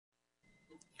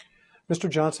Mr.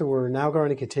 Johnson, we're now going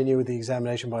to continue with the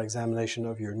examination by examination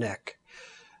of your neck.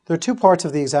 There are two parts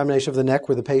of the examination of the neck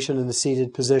with the patient in the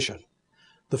seated position.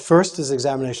 The first is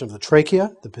examination of the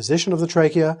trachea, the position of the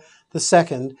trachea. The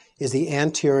second is the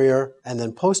anterior and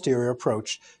then posterior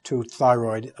approach to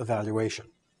thyroid evaluation.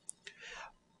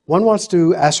 One wants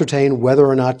to ascertain whether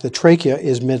or not the trachea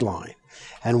is midline,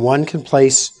 and one can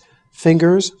place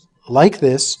fingers like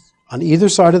this on either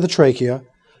side of the trachea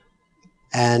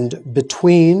and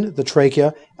between the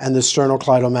trachea and the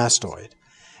sternocleidomastoid,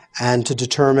 and to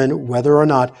determine whether or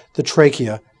not the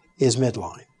trachea is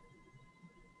midline.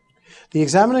 The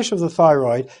examination of the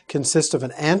thyroid consists of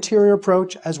an anterior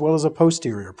approach as well as a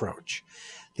posterior approach.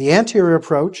 The anterior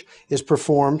approach is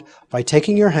performed by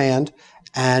taking your hand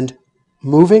and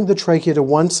moving the trachea to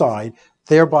one side,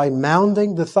 thereby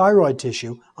mounding the thyroid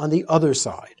tissue on the other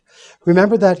side.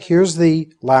 Remember that here's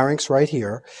the larynx right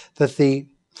here, that the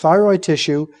thyroid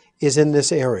tissue is in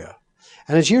this area.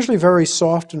 And it's usually very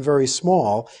soft and very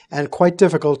small and quite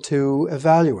difficult to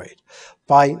evaluate.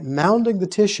 By mounding the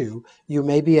tissue, you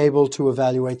may be able to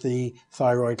evaluate the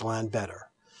thyroid gland better.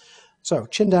 So,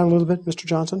 chin down a little bit, Mr.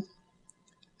 Johnson.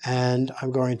 And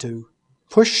I'm going to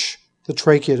push the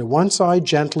trachea to one side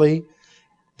gently,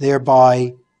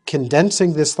 thereby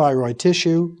condensing this thyroid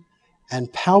tissue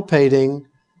and palpating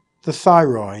the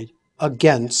thyroid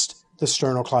against the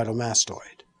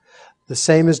sternocleidomastoid. The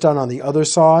same is done on the other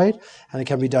side, and it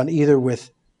can be done either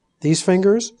with these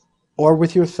fingers or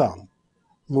with your thumb,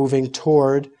 moving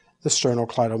toward the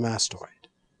sternocleidomastoid.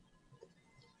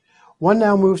 One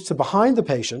now moves to behind the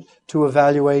patient to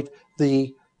evaluate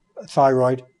the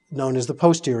thyroid, known as the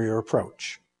posterior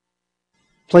approach.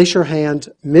 Place your hand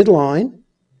midline,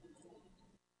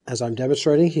 as I'm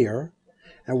demonstrating here,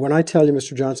 and when I tell you,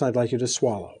 Mr. Johnson, I'd like you to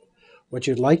swallow. What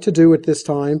you'd like to do at this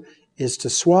time is to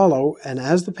swallow, and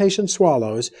as the patient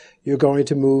swallows, you're going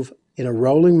to move in a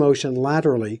rolling motion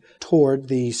laterally toward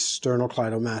the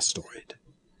sternocleidomastoid.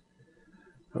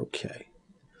 Okay.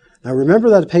 Now remember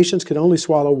that patients can only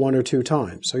swallow 1 or 2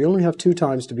 times, so you only have 2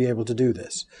 times to be able to do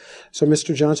this. So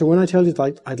Mr. Johnson, when I tell you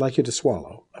I'd like you to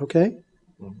swallow, okay?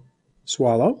 Mm-hmm.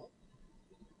 Swallow.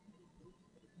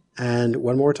 And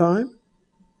one more time.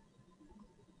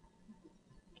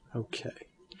 Okay.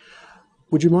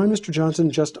 Would you mind, Mr. Johnson,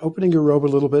 just opening your robe a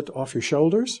little bit off your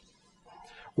shoulders?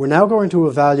 We're now going to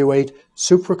evaluate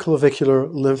supraclavicular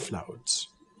lymph nodes.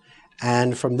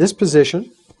 And from this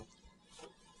position,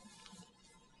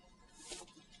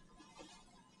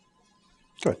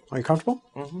 good. Are you comfortable?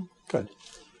 Mm-hmm. Good.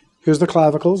 Here's the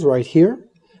clavicles right here.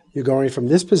 You're going from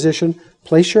this position,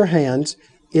 place your hands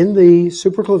in the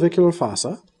supraclavicular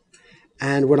fossa,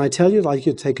 and when I tell you, I'd like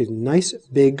you to take a nice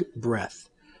big breath.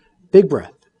 Big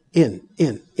breath. In,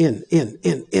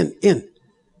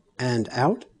 and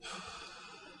out.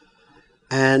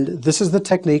 And this is the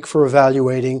technique for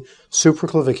evaluating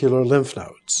supraclavicular lymph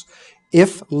nodes.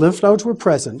 If lymph nodes were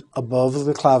present above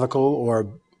the clavicle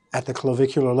or at the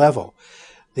clavicular level,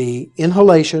 the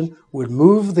inhalation would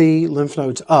move the lymph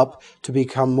nodes up to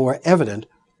become more evident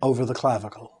over the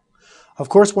clavicle. Of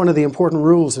course, one of the important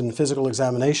rules in physical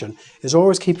examination is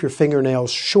always keep your fingernails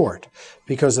short,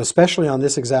 because especially on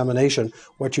this examination,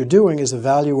 what you're doing is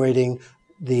evaluating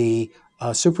the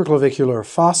supraclavicular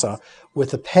fossa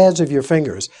with the pads of your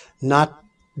fingers, not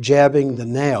jabbing the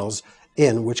nails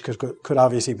in, which could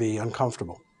obviously be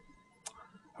uncomfortable.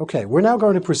 Okay, we're now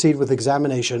going to proceed with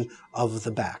examination of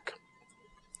the back.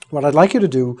 What I'd like you to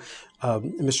do,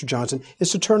 Mr. Johnson, is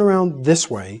to turn around this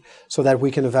way so that we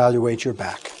can evaluate your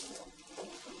back.